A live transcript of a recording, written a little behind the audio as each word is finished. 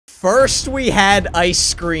First, we had Ice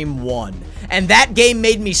Scream 1, and that game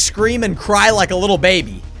made me scream and cry like a little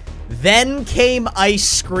baby. Then came Ice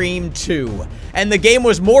Scream 2, and the game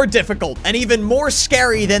was more difficult and even more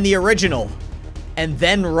scary than the original. And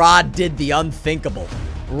then Rod did the unthinkable.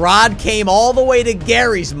 Rod came all the way to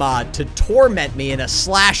Gary's mod to torment me in a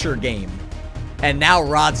slasher game. And now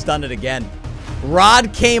Rod's done it again.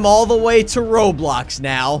 Rod came all the way to Roblox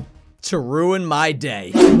now to ruin my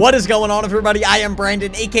day. What is going on, everybody? I am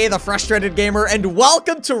Brandon, aka The Frustrated Gamer, and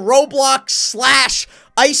welcome to Roblox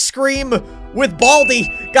 / Ice Scream with Baldi.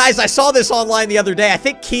 Guys, I saw this online the other day. I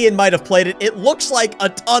think Kian might have played it. It looks like a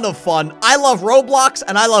ton of fun. I love Roblox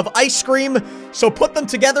and I love Ice Scream, so put them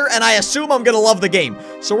together and I assume I'm gonna love the game.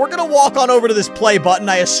 So we're gonna walk on over to this play button.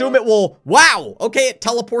 I assume it will, wow, okay, it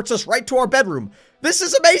teleports us right to our bedroom. This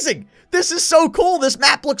is amazing. This is so cool. This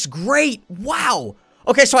map looks great. Wow.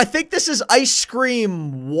 Okay, so I think this is Ice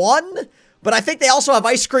Scream 1, but I think they also have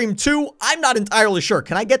Ice Scream 2. I'm not entirely sure.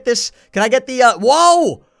 Can I get this? Can I get the,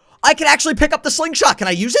 whoa! I can actually pick up the slingshot. Can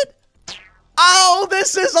I use it? Oh,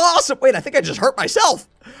 this is awesome. Wait, I think I just hurt myself.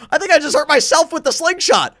 I think I just hurt myself with the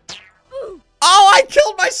slingshot. Oh, I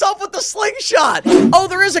killed myself with the slingshot. Oh,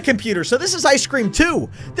 there is a computer. So this is Ice Scream 2.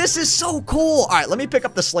 This is so cool. All right, let me pick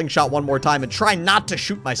up the slingshot one more time and try not to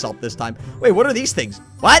shoot myself this time. Wait, what are these things?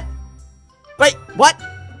 What? Wait, what?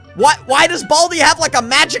 Why does Baldi have like a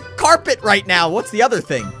magic carpet right now? What's the other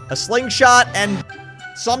thing? A slingshot and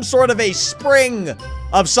some sort of a spring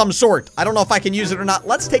of some sort. I don't know if I can use it or not.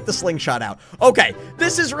 Let's take the slingshot out. Okay,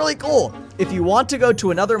 this is really cool. If you want to go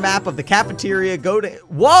to another map of the cafeteria, go to...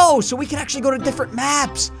 Whoa, so we can actually go to different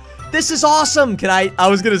maps. This is awesome. Can I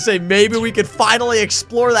was going to say maybe we could finally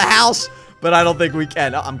explore the house, but I don't think we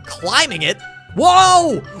can. I'm climbing it.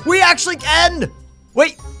 Whoa, we actually can.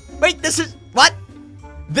 Wait, this is... What?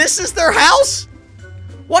 This is their house?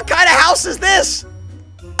 What kind of house is this?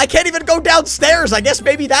 I can't even go downstairs. I guess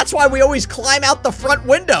maybe that's why we always climb out the front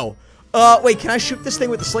window. Wait, can I shoot this thing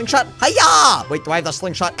with the slingshot? Hi-ya! Wait, do I have the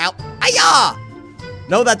slingshot out? Hi-ya!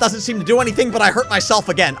 No, that doesn't seem to do anything, but I hurt myself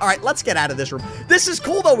again. All right, let's get out of this room. This is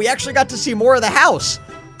cool, though. We actually got to see more of the house.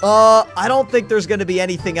 I don't think there's going to be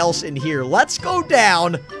anything else in here. Let's go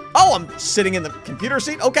down. Oh, I'm sitting in the computer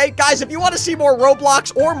seat. Okay, guys, if you want to see more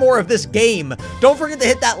Roblox or more of this game, don't forget to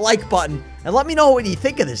hit that like button and let me know what you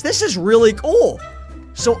think of this. This is really cool.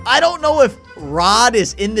 So I don't know if Rod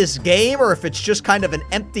is in this game or if it's just kind of an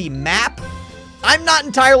empty map. I'm not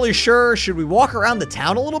entirely sure. Should we walk around the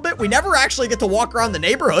town a little bit? We never actually get to walk around the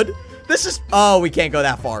neighborhood. This is... Oh, we can't go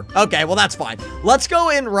that far. Okay, well, that's fine. Let's go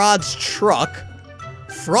in Rod's truck.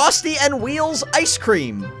 Frosty and Wheels ice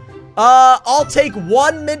cream. I'll take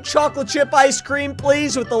one mint chocolate chip ice cream,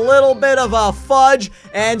 please, with a little bit of fudge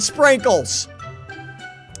and sprinkles.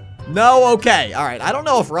 No, okay. All right, I don't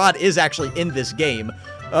know if Rod is actually in this game.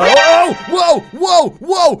 Oh,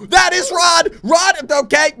 whoa, that is Rod. Rod,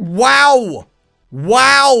 okay, wow.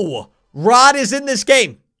 Rod is in this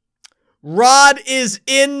game. Rod is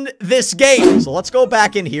in this game. So let's go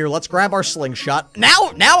back in here. Let's grab our slingshot.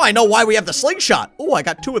 Now I know why we have the slingshot. Oh, I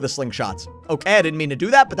got 2 of the slingshots. Okay, I didn't mean to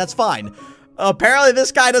do that, but that's fine. Apparently,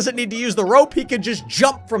 this guy doesn't need to use the rope. He can just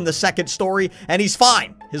jump from the 2nd story, and he's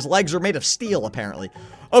fine. His legs are made of steel, apparently.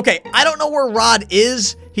 Okay, I don't know where Rod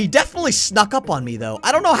is. He definitely snuck up on me, though.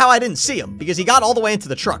 I don't know how I didn't see him, because he got all the way into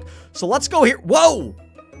the truck. So let's go here. Whoa!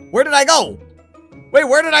 Where did I go? Wait,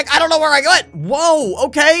 where did I don't know where I went. Whoa,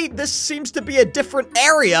 okay. This seems to be a different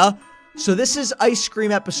area. So this is Ice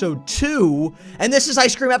Scream Episode 2, and this is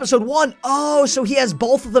Ice Scream Episode 1. Oh, so he has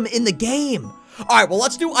both of them in the game. All right, well,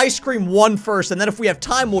 let's do Ice Scream 1 first, and then if we have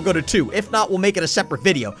time, we'll go to 2. If not, we'll make it a separate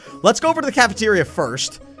video. Let's go over to the cafeteria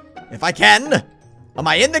first, if I can. Am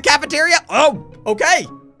I in the cafeteria? Oh, okay.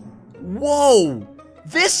 Whoa,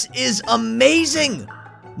 this is amazing.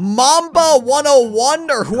 Mamba 101,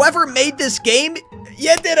 or whoever made this game,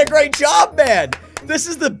 you did a great job, man. This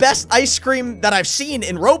is the best ice cream that I've seen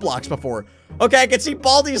in Roblox before. Okay, I can see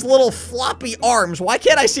Baldi's little floppy arms. Why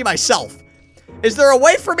can't I see myself? Is there a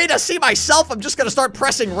way for me to see myself? I'm just gonna start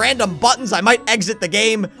pressing random buttons. I might exit the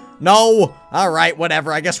game. No. All right,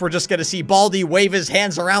 whatever. I guess we're just gonna see Baldi wave his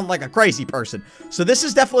hands around like a crazy person. So this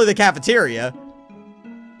is definitely the cafeteria.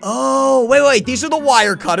 Oh, wait. These are the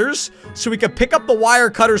wire cutters. So we could pick up the wire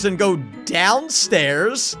cutters and go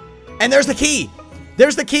downstairs. And there's the key.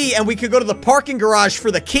 There's the key, and we could go to the parking garage for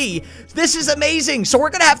the key. This is amazing. So we're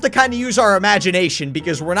going to have to kind of use our imagination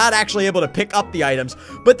because we're not actually able to pick up the items.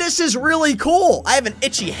 But this is really cool. I have an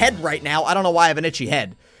itchy head right now. I don't know why I have an itchy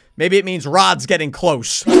head. Maybe it means Rod's getting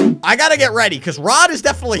close. I got to get ready because Rod is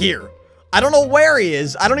definitely here. I don't know where he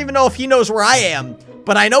is. I don't even know if he knows where I am.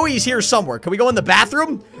 but I know he's here somewhere. Can we go in the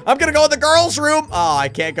bathroom? I'm gonna go in the girls' room. Oh, I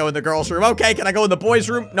can't go in the girls' room. Okay, can I go in the boys'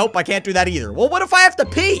 room? Nope, I can't do that either. Well, what if I have to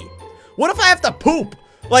pee? What if I have to poop?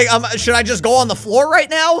 Like, should I just go on the floor right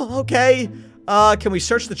now? Okay. Can we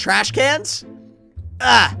search the trash cans?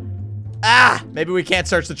 Maybe we can't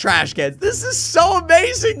search the trash cans. This is so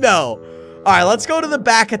amazing, though. All right, let's go to the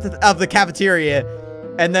back of the cafeteria.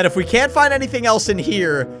 And then if we can't find anything else in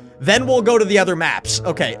here, then we'll go to the other maps.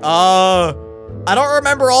 Okay, I don't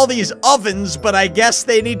remember all these ovens, but I guess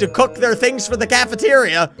they need to cook their things for the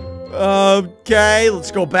cafeteria. Okay,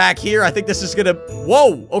 let's go back here. I think this is gonna...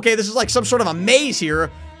 Whoa, okay, this is like some sort of a maze here.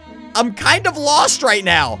 I'm kind of lost right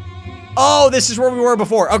now. Oh, this is where we were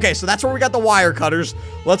before. Okay, so that's where we got the wire cutters.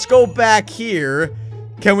 Let's go back here.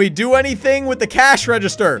 Can we do anything with the cash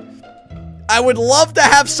register? I would love to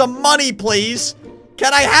have some money, please.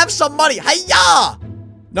 Can I have some money? Hi-ya!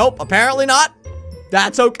 Nope, apparently not.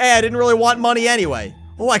 That's okay. I didn't really want money anyway.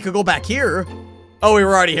 Oh, I could go back here. Oh, we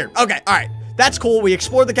were already here. Okay, all right. That's cool. We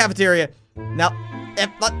explored the cafeteria. Now,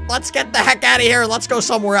 let's get the heck out of here and let's go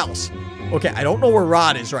somewhere else. Okay, I don't know where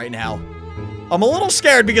Rod is right now. I'm a little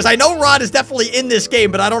scared because I know Rod is definitely in this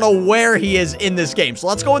game, but I don't know where he is in this game. So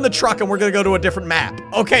let's go in the truck and we're gonna go to a different map.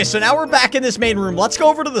 Okay, so now we're back in this main room. Let's go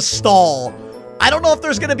over to the stall. I don't know if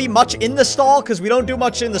there's gonna be much in the stall because we don't do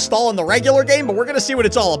much in the stall in the regular game, but we're gonna see what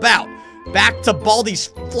it's all about. Back to Baldi's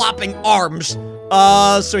flopping arms.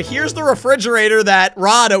 So here's the refrigerator that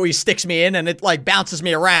Rod always sticks me in and it like bounces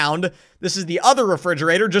me around. This is the other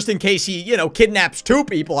refrigerator just in case he, you know, kidnaps 2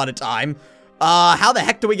 people at a time. How the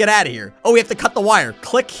heck do we get out of here? Oh, we have to cut the wire.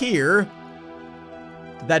 Click here.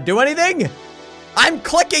 Did that do anything? I'm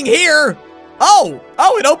clicking here. Oh,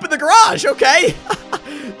 it opened the garage. Okay.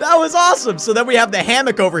 That was awesome. So then we have the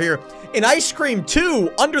hammock over here. In Ice Scream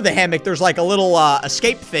 2, under the hammock, there's like a little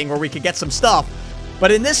escape thing where we could get some stuff.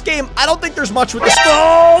 But in this game, I don't think there's much with this.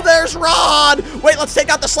 Oh, there's Rod. Wait, let's take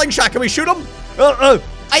out the slingshot. Can we shoot him?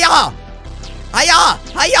 Hiya! Hiya!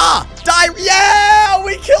 Hiya! Die! Yeah!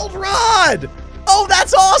 We killed Rod! Oh,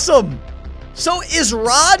 that's awesome! So is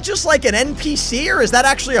Rod just like an NPC or is that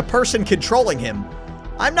actually a person controlling him?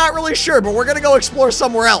 I'm not really sure, but we're gonna go explore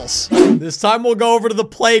somewhere else. This time we'll go over to the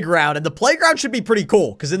playground, and the playground should be pretty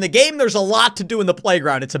cool, because in the game there's a lot to do in the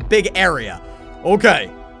playground. It's a big area.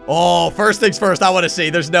 Okay. Oh, first things first, I want to see.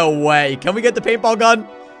 There's no way. Can we get the paintball gun?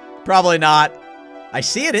 Probably not. I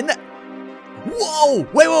see it in the... Whoa!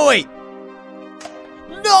 Wait.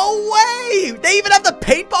 No way! They even have the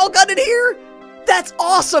paintball gun in here? That's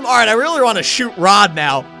awesome! Alright, I really want to shoot Rod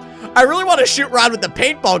now. I really want to shoot Rod with the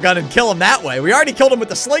paintball gun and kill him that way. We already killed him with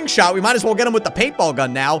the slingshot. We might as well get him with the paintball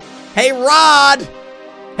gun now. Hey, Rod!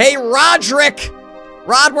 Hey, Roderick!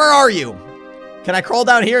 Rod, where are you? Can I crawl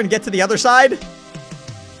down here and get to the other side?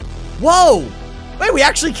 Whoa! Wait, we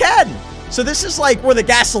actually can! So this is like where the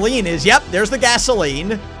gasoline is. Yep, there's the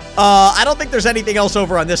gasoline. I don't think there's anything else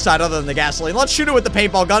over on this side other than the gasoline. Let's shoot it with the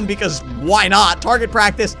paintball gun because why not? Target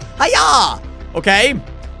practice. Hiya! Okay.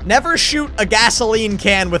 Never shoot a gasoline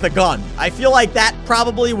can with a gun. I feel like that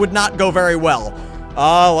probably would not go very well.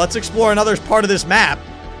 Let's explore another part of this map.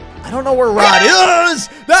 I don't know where Rod is.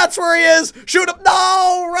 That's where he is. Shoot him.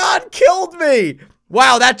 No, Rod killed me.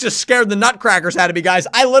 Wow, that just scared the nutcrackers out of me, guys.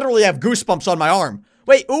 I literally have goosebumps on my arm.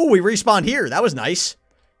 Wait, ooh, we respawned here. That was nice.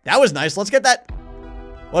 That was nice. Let's get that.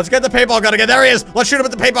 Let's get the paintball gun again. There he is. Let's shoot him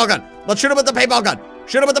with the paintball gun. Let's shoot him with the paintball gun.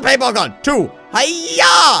 Shoot him with the paintball gun. 2.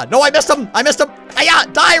 Hiya! No, I missed him. Hiya!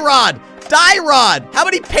 Die, Rod. Die, Rod. How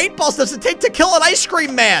many paintballs does it take to kill an ice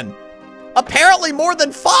cream man? Apparently more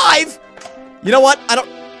than 5. You know what?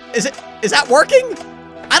 Is that working?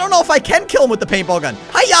 I don't know if I can kill him with the paintball gun.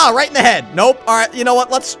 Hiya! Right in the head. Nope. All right. You know what?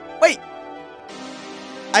 Wait.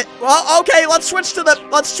 Well, okay. Let's switch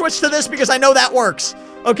to this because I know that works.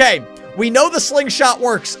 Okay. We know the slingshot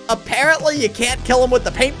works. Apparently, you can't kill him with the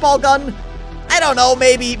paintball gun. I don't know.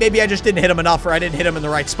 Maybe I just didn't hit him enough or I didn't hit him in the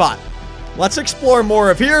right spot. Let's explore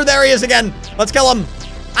more of here. There he is again. Let's kill him.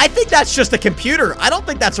 I think that's just a computer. I don't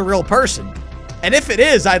think that's a real person. And if it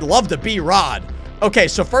is, I'd love to be Rod. Okay,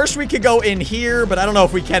 so first we could go in here, but I don't know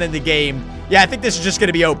if we can in the game. Yeah, I think this is just going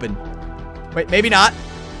to be open. Wait, maybe not.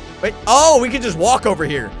 Wait. Oh, we could just walk over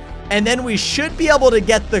here. And then we should be able to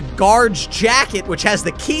get the guard's jacket, which has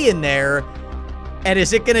the key in there. And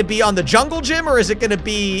is it going to be on the jungle gym or is it going to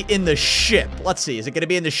be in the ship? Let's see. Is it going to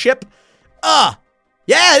be in the ship?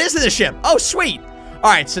 Yeah, it is in the ship. Oh, sweet.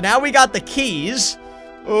 All right, so now we got the keys.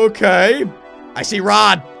 Okay. I see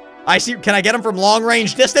Rod. Can I get him from long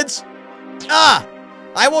range distance?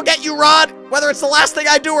 I will get you, Rod, whether it's the last thing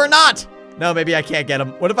I do or not. No, maybe I can't get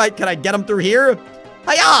him. Can I get him through here?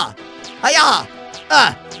 Hiya! Hiya!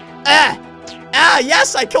 Ah,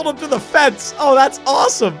 yes, I killed him through the fence. Oh, that's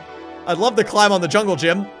awesome. I'd love to climb on the jungle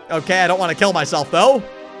gym. Okay, I don't want to kill myself, though.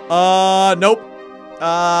 Nope.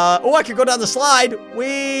 Oh, I could go down the slide.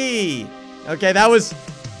 Whee! Okay, that was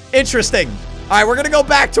interesting. All right, we're gonna go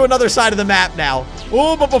back to another side of the map now.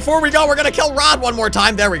 Oh, but before we go, we're gonna kill Rod one more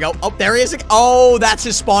time. There we go. Oh, there he is. Oh, that's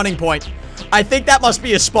his spawning point. I think that must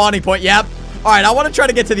be his spawning point. Yep. All right, I want to try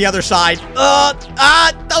to get to the other side.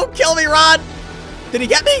 Don't kill me, Rod. Did he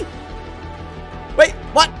get me? Wait,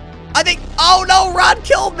 what? I think, oh no, Rod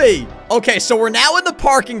killed me. Okay, so we're now in the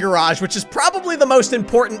parking garage, which is probably the most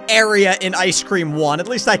important area in Ice Cream 1. At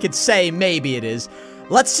least I could say maybe it is.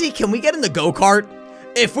 Let's see, can we get in the go-kart?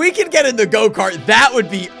 If we can get in the go-kart, that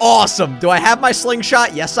would be awesome. Do I have my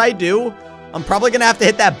slingshot? Yes, I do. I'm probably gonna have to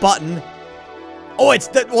hit that button. Oh,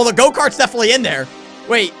 well, the go-kart's definitely in there.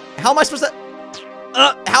 Wait, how am I supposed to,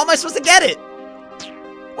 how am I supposed to get it?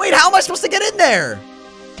 Wait, how am I supposed to get in there?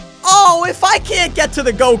 Oh, if I can't get to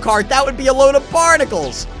the go-kart, that would be a load of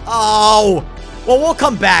barnacles. Oh, well, we'll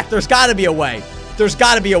come back. There's gotta be a way. There's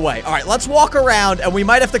gotta be a way. All right, let's walk around, and we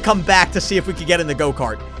might have to come back to see if we can get in the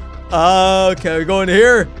go-kart. Okay, we're going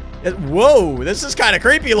here. Whoa, this is kind of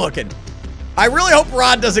creepy looking. I really hope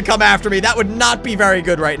Rod doesn't come after me. That would not be very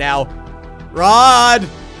good right now. Rod.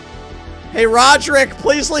 Hey, Roderick,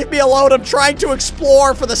 please leave me alone. I'm trying to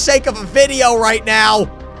explore for the sake of a video right now.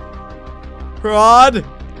 Rod.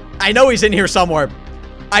 I know he's in here somewhere.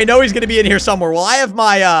 I know he's going to be in here somewhere. Well, I have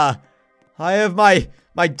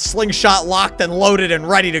my slingshot locked and loaded and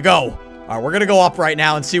ready to go. All right, we're going to go up right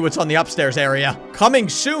now and see what's on the upstairs area. Coming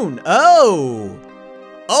soon. Oh,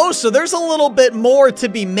 so there's a little bit more to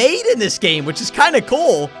be made in this game, which is kind of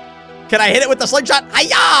cool. Can I hit it with the slingshot?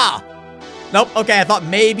 Hi-ya! Nope. Okay, I thought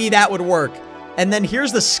maybe that would work. And then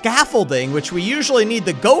here's the scaffolding, which we usually need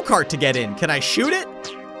the go-kart to get in. Can I shoot it?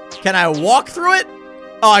 Can I walk through it?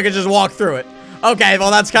 Oh, I can just walk through it. Okay,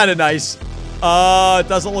 well, that's kind of nice. It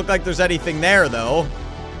doesn't look like there's anything there, though.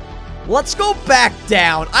 Let's go back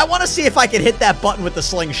down. I want to see if I can hit that button with the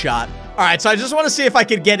slingshot. All right, so I just want to see if I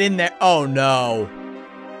could get in there. Oh, no.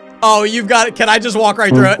 Oh, you've got it. Can I just walk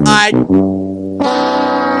right through it? I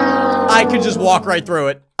could just walk right through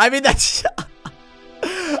it. I mean, that's...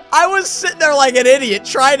 I was sitting there like an idiot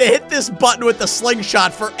trying to hit this button with the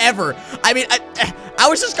slingshot forever. I mean, I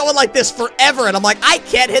was just going like this forever, and I'm like, I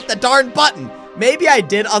can't hit the darn button. Maybe I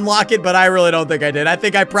did unlock it, but I really don't think I did. I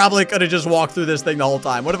think I probably could have just walked through this thing the whole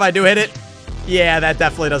time. What if I do hit it? Yeah, that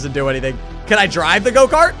definitely doesn't do anything. Can I drive the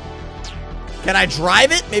go-kart? Can I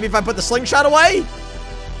drive it? Maybe if I put the slingshot away?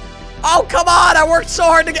 Oh, come on! I worked so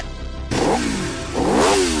hard to get...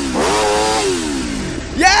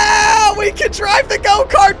 Yeah! We can drive the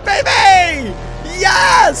go-kart, baby!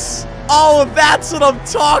 Yes! Oh, that's what I'm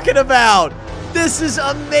talking about. This is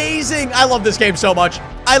amazing. I love this game so much.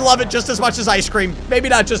 I love it just as much as Ice Cream. Maybe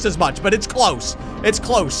not just as much, but it's close. It's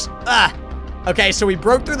close. Okay, so we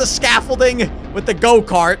broke through the scaffolding with the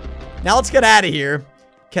go-kart. Now let's get out of here.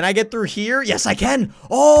 Can I get through here? Yes, I can.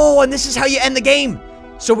 Oh, and this is how you end the game.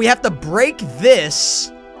 So we have to break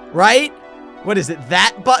this, right? What is it?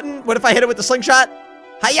 That button? What if I hit it with the slingshot?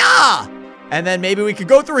 Hiya! And then maybe we could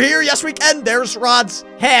go through here. Yes, we can. There's Rod's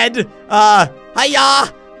head.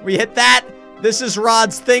 Hiya! We hit that. This is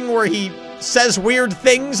Rod's thing where he says weird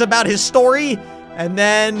things about his story. And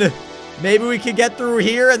then maybe we could get through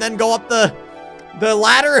here and then go up the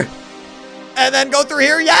ladder. And then go through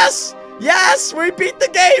here. Yes! Yes! We beat the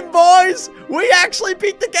game, boys! We actually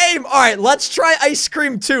beat the game! Alright, let's try Ice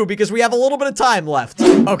Cream 2 because we have a little bit of time left.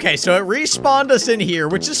 Okay, so it respawned us in here,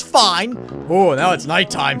 which is fine. Oh, now it's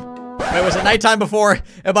nighttime. Wait, was it nighttime before?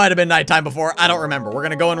 It might have been nighttime before. I don't remember. We're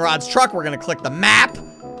gonna go in Rod's truck. We're gonna click the map.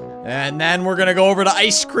 And then we're gonna go over to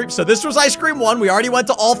Ice Cream. So this was Ice Cream 1. We already went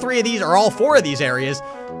to all 3 of these, or all 4 of these areas.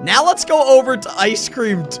 Now let's go over to Ice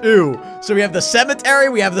Cream 2. So we have the cemetery,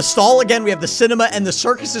 we have the stall again, we have the cinema, and the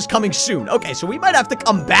circus is coming soon. Okay, so we might have to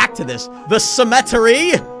come back to this. The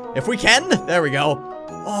cemetery, if we can. There we go.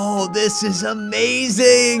 Oh, this is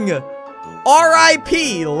amazing.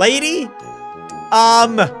 R.I.P., lady.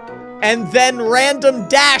 And then random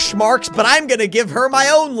dash marks, but I'm gonna give her my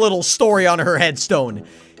own little story on her headstone.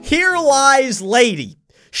 Here lies lady.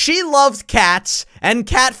 She loved cats and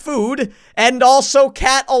cat food and also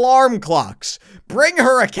cat alarm clocks. Bring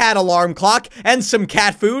her a cat alarm clock and some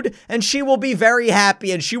cat food and she will be very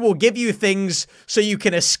happy and she will give you things so you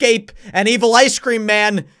can escape an evil ice cream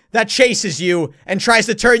man that chases you and tries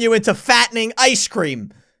to turn you into fattening ice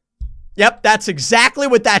cream. Yep, that's exactly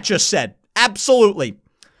what that just said. Absolutely.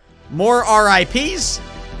 More RIPs.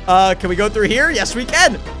 Can we go through here? Yes, we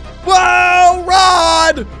can. Whoa,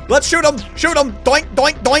 Rod! Let's shoot him. Shoot him. Doink,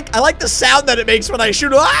 doink, doink. I like the sound that it makes when I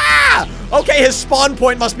shoot him. Ah! Okay, his spawn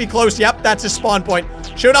point must be close. Yep, that's his spawn point.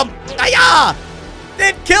 Shoot him. Ah!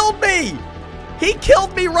 It killed me. He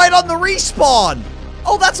killed me right on the respawn.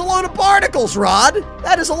 Oh, that's a load of particles, Rod.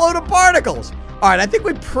 That is a load of particles. All right, I think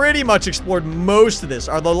we pretty much explored most of this.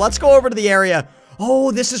 Although, let's go over to the area.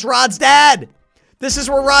 Oh, this is Rod's dad. This is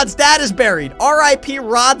where Rod's dad is buried. R.I.P.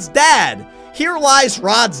 Rod's dad. Here lies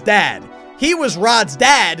Rod's dad. He was Rod's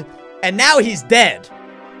dad, and now he's dead.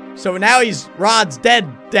 So now he's Rod's dead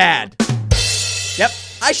dad. Yep,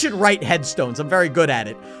 I should write headstones. I'm very good at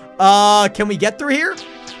it. Can we get through here?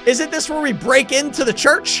 Isn't this where we break into the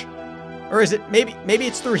church? Or is it maybe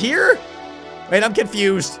it's through here? Wait, I'm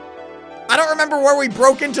confused. I don't remember where we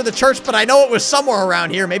broke into the church, but I know it was somewhere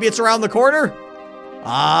around here. Maybe it's around the corner?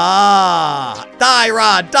 Ah, die,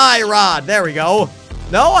 Rod, die, Rod. There we go.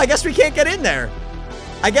 No, I guess we can't get in there.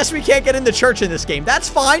 I guess we can't get in the church in this game. That's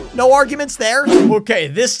fine. No arguments there. Okay,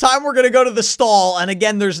 this time we're going to go to the stall. And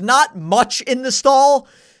again, there's not much in the stall,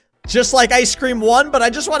 just like Ice Scream 1, but I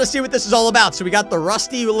just want to see what this is all about. So we got the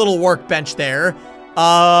rusty little workbench there.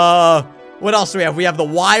 What else do we have? We have the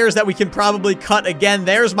wires that we can probably cut again.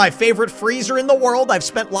 There's my favorite freezer in the world. I've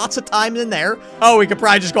spent lots of time in there. Oh, we could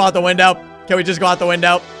probably just go out the window. Can we just go out the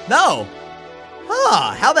window? No.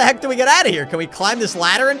 Huh, how the heck do we get out of here? Can we climb this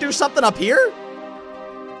ladder and do something up here?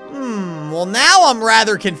 Well, now I'm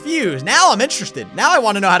rather confused. Now I'm interested. Now I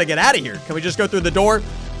want to know how to get out of here. Can we just go through the door?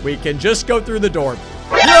 We can just go through the door.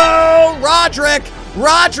 No, Roderick!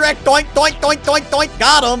 Roderick! Doink, doink, doink, doink, doink.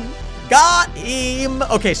 Got him. Got him.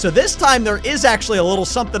 Okay, so this time there is actually a little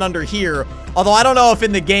something under here. Although I don't know if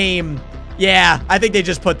in the game... Yeah, I think they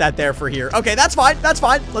just put that there for here. Okay, that's fine. That's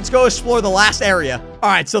fine. Let's go explore the last area. All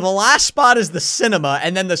right, so the last spot is the cinema,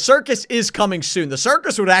 and then the circus is coming soon. The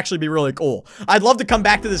circus would actually be really cool. I'd love to come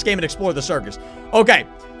back to this game and explore the circus. Okay,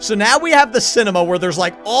 so now we have the cinema where there's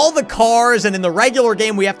like all the cars, and in the regular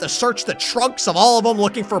game, we have to search the trunks of all of them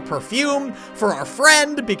looking for perfume for our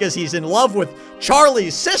friend because he's in love with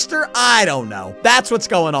Charlie's sister. I don't know. That's what's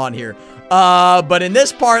going on here. But in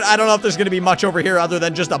this part, I don't know if there's going to be much over here other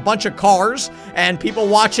than just a bunch of cars and people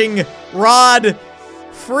watching Rod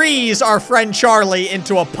freeze our friend Charlie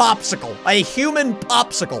into a popsicle, a human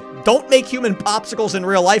popsicle. Don't make human popsicles in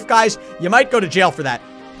real life, guys. You might go to jail for that.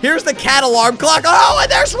 Here's the cat alarm clock. Oh, and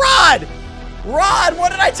there's Rod. Rod,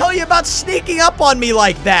 what did I tell you about sneaking up on me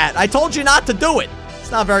like that? I told you not to do it.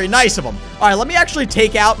 It's not very nice of him. All right, let me actually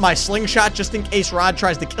take out my slingshot just in case Rod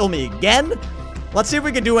tries to kill me again. Let's see if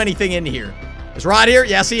we can do anything in here. Is Rod here?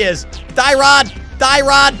 Yes, he is. Die, Rod! Die,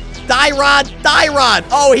 Rod! Die, Rod! Die, Rod!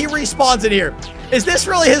 Oh, he respawns in here. Is this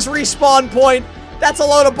really his respawn point? That's a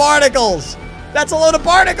load of particles. That's a load of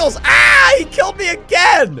particles. Ah, he killed me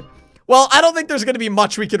again. Well, I don't think there's going to be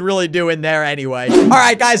much we could really do in there anyway. All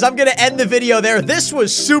right, guys, I'm going to end the video there. This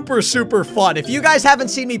was super, super fun. If you guys haven't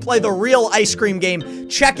seen me play the real Ice Cream game,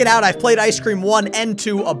 check it out. I've played Ice Cream 1 and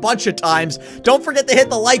 2 a bunch of times. Don't forget to hit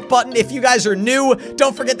the like button. If you guys are new,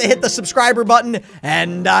 don't forget to hit the subscriber button.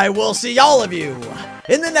 And I will see all of you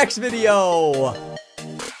in the next video.